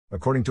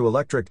According to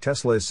Electric,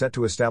 Tesla is set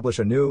to establish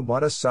a new,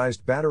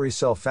 modest-sized battery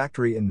cell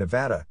factory in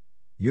Nevada,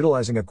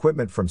 utilizing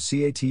equipment from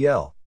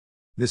CATL.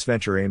 This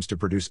venture aims to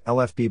produce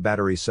LFP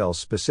battery cells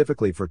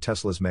specifically for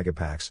Tesla's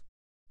Megapacks.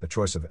 The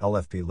choice of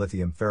LFP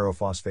lithium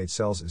ferrophosphate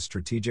cells is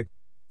strategic,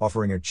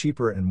 offering a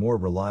cheaper and more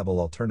reliable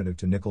alternative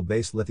to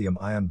nickel-based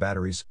lithium-ion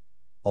batteries,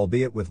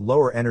 albeit with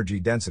lower energy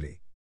density.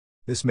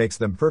 This makes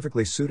them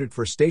perfectly suited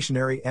for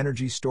stationary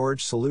energy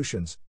storage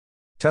solutions.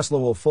 Tesla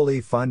will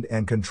fully fund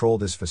and control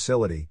this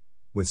facility,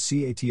 with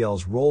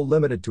CATL's role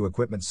limited to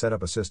equipment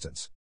setup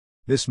assistance.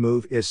 This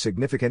move is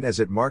significant as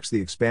it marks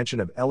the expansion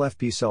of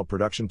LFP cell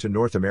production to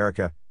North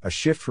America, a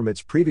shift from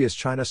its previous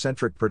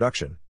China-centric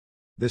production.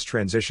 This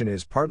transition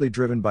is partly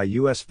driven by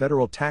U.S.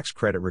 federal tax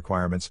credit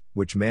requirements,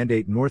 which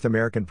mandate North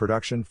American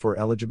production for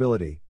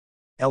eligibility.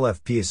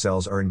 LFP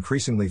cells are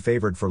increasingly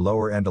favored for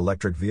lower-end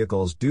electric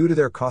vehicles due to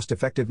their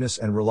cost-effectiveness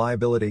and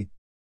reliability.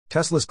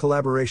 Tesla's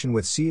collaboration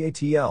with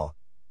CATL,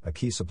 a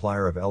key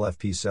supplier of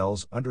LFP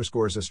cells,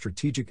 underscores a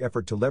strategic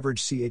effort to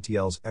leverage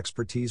CATL's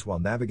expertise while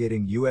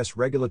navigating U.S.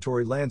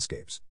 regulatory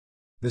landscapes.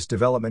 This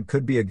development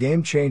could be a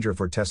game-changer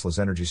for Tesla's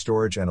energy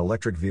storage and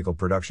electric vehicle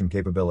production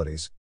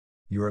capabilities.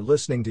 You are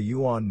listening to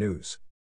Yuan News.